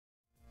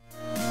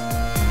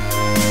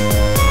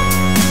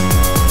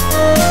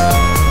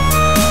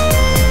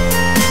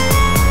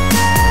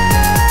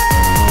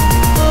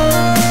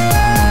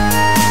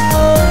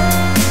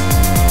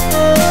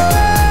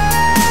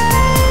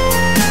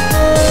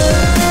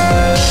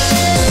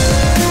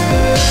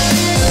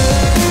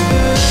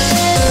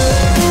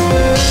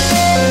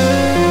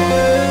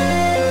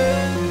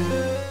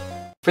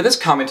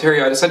this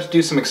commentary, I decided to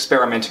do some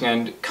experimenting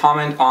and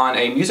comment on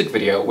a music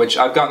video, which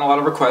I've gotten a lot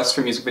of requests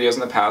for music videos in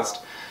the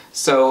past.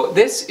 So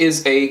this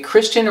is a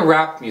Christian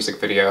rap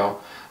music video.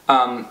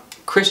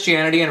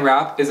 Christianity and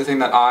rap is a thing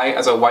that I,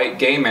 as a white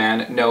gay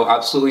man, know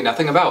absolutely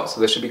nothing about,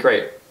 so this should be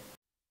great.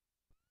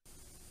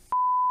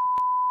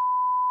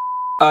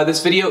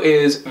 This video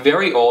is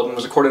very old and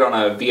was recorded on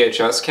a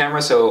VHS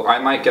camera, so I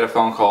might get a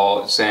phone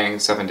call saying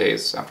 7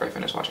 days after I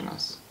finish watching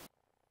this.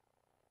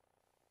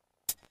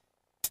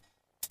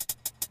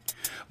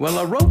 Well,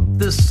 I wrote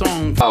this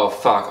song Oh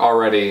fuck,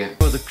 already.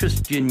 For the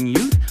Christian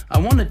youth. I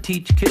want to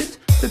teach kids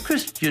the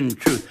Christian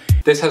truth.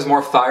 This has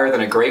more fire than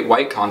a Great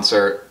White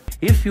concert.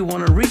 If you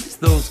want to reach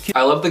those kids.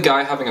 I love the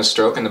guy having a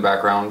stroke in the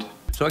background.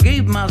 So I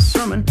gave my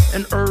sermon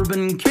an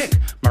urban kick.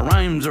 My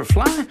rhymes are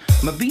fly,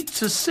 my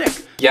beats are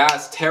sick.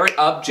 Yes, tear it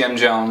up, Jim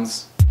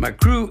Jones. My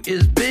crew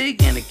is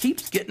big and it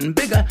keeps getting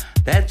bigger.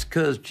 That's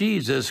 'cause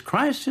Jesus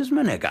Christ is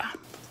my nigga.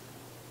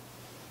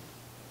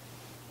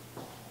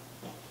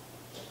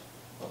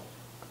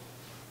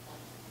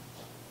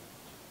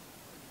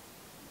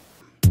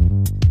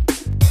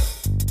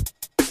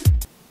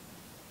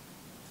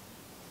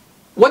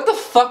 What the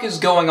fuck is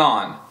going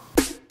on?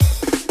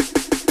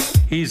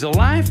 He's a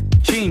life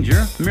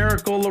changer,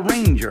 miracle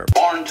arranger.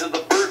 Born to the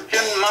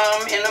virgin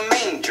mom in a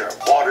manger.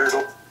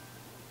 Watered.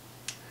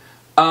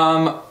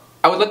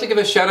 I would like to give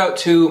a shout out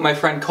to my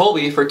friend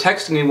Colby for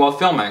texting me while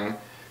filming.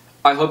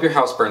 I hope your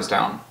house burns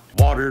down.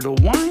 Water to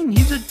wine,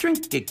 he's a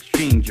drink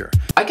exchanger.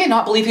 I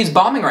cannot believe he's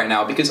bombing right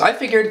now because I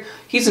figured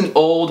he's an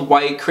old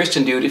white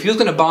Christian dude. If he was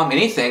gonna bomb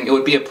anything, it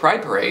would be a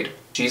pride parade.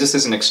 Jesus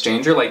is an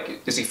exchanger?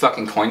 Like, is he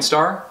fucking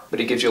Coinstar? But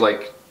he gives you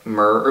like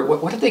myrrh, or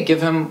what did they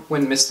give him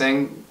when Miss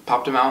Thing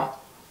popped him out?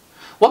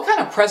 What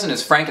kind of present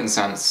is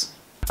frankincense?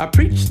 I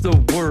preach the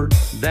word,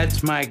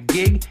 that's my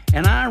gig,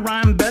 and I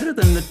rhyme better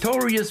than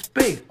Notorious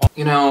Big.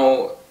 You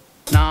know...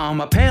 Now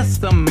I'ma pass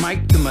the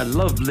mic to my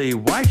lovely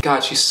wife.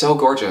 God, she's so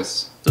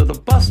gorgeous. So to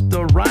bust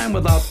a rhyme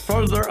without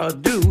further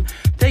ado,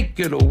 take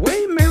it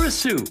away, Mary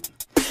Sue.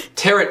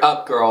 Tear it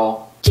up,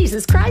 girl.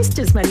 Jesus Christ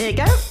is my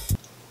nigga.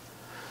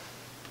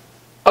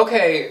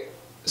 Okay,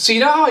 so you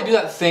know how I do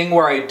that thing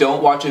where I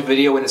don't watch a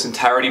video in its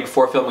entirety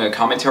before filming a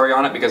commentary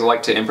on it because I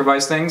like to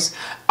improvise things?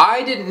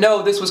 I didn't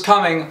know this was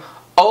coming.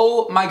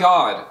 Oh my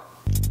god.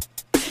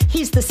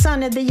 He's the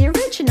son of the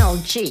original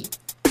G.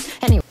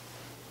 Anyway.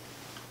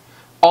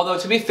 Although,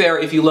 to be fair,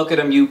 if you look at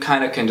him, you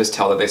kind of can just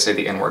tell that they say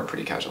the N-word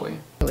pretty casually.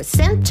 He was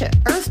sent to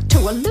Earth to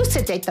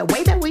elucidate the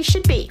way that we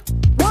should be.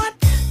 What?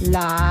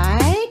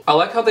 Like? I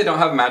like how they don't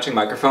have matching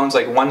microphones,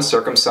 like one's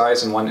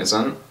circumcised and one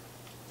isn't.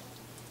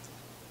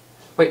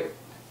 Wait.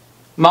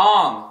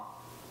 Mom!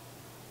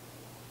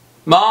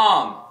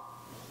 Mom!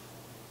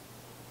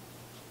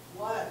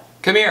 What?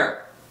 Come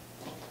here.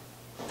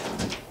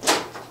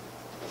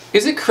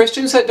 Is it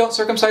Christians that don't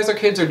circumcise their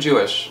kids or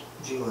Jewish?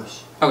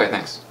 Jewish. Okay,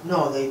 thanks.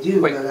 No, they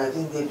do, Wait. but I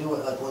think they do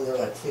it like when they're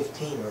like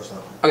 15 or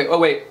something. Okay, oh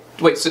wait,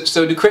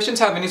 so do Christians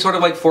have any sort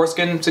of like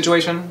foreskin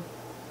situation?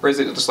 Or is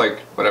it just like,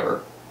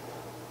 whatever?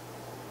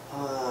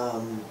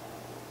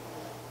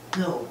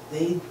 No,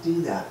 they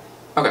do that.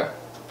 Okay,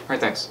 alright,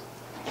 thanks.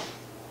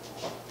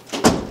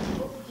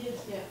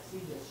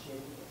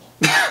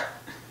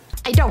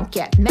 I don't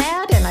get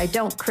mad and I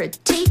don't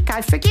critique.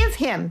 I forgive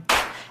him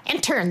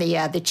and turn the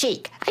other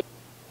cheek.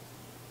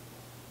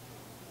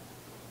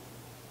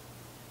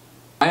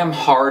 I am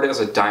hard as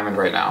a diamond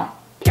right now.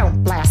 I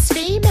don't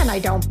blaspheme and I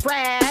don't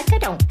brag. I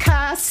don't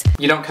cuss.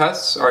 You don't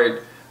cuss?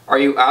 Are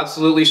you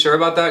absolutely sure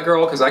about that,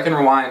 girl? Because I can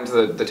rewind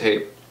the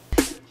tape.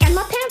 And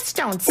my pants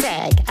don't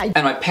sag.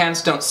 And my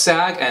pants don't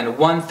sag, and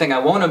one thing I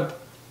won't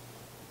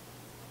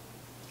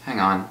Hang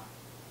on.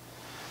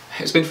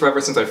 It's been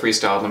forever since I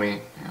freestyled, let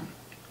me... Hang on.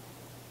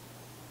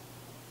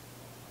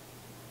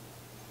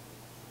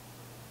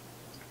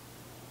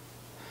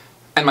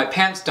 And my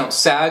pants don't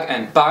sag,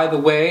 and by the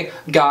way,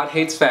 God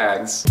hates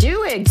fags.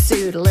 Do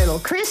exude a little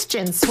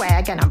Christian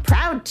swag, and I'm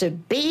proud to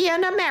be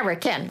an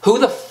American. Who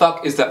the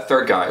fuck is that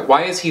third guy?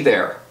 Why is he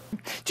there?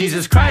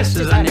 Jesus Christ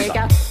is a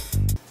nigga.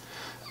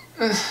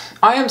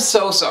 I am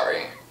so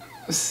sorry.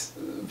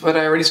 But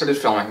I already started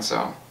filming,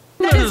 so...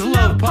 Let his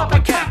love pop a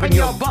cap in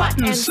your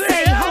butt and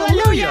say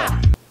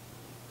hallelujah.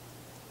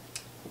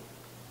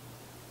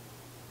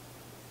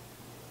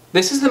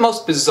 This is the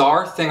most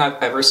bizarre thing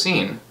I've ever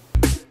seen.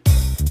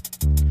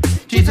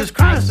 Jesus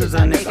Christ is a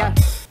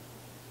nigga.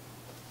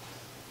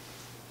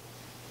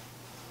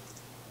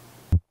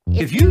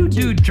 If you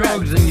do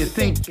drugs and you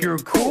think you're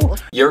cool...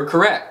 You're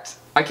correct.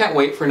 I can't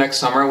wait for next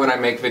summer when I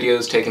make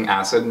videos taking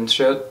acid and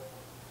shit.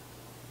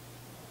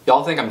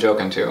 Y'all think I'm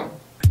joking too.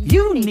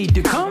 You need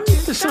to come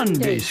to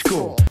Sunday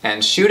school.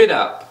 And shoot it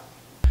up.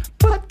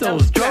 Put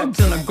those drugs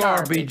in a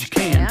garbage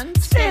can.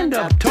 Stand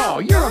up tall,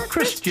 you're a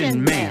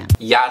Christian man.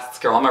 Yes,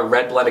 girl, I'm a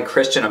red-blooded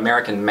Christian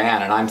American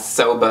man and I'm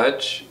so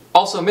butch.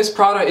 Also, Miss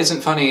Prada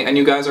isn't funny and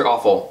you guys are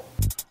awful.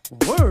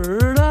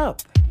 Word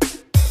up.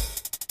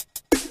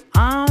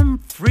 I'm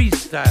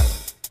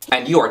freestyling.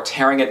 And you are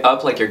tearing it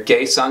up like your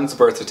gay son's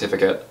birth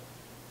certificate.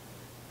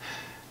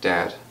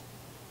 Dad.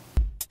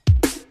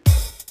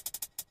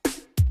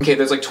 Okay,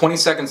 there's like 20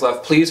 seconds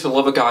left. Please, for the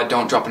love of God,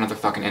 don't drop another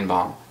fucking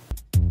N-bomb.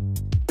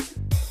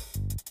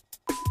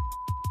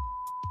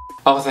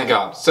 Oh, thank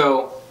God.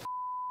 So,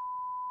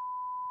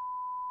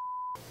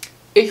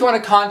 if you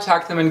want to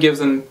contact them and give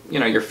them, you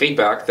know, your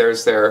feedback,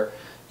 there's their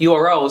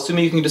URL,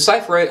 assuming you can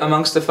decipher it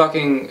amongst the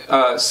fucking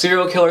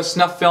serial killer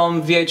snuff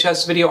film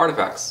VHS video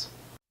artifacts.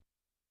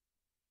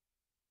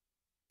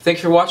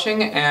 Thanks for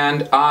watching,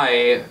 and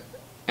I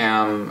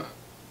am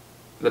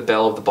the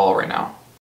belle of the ball right now.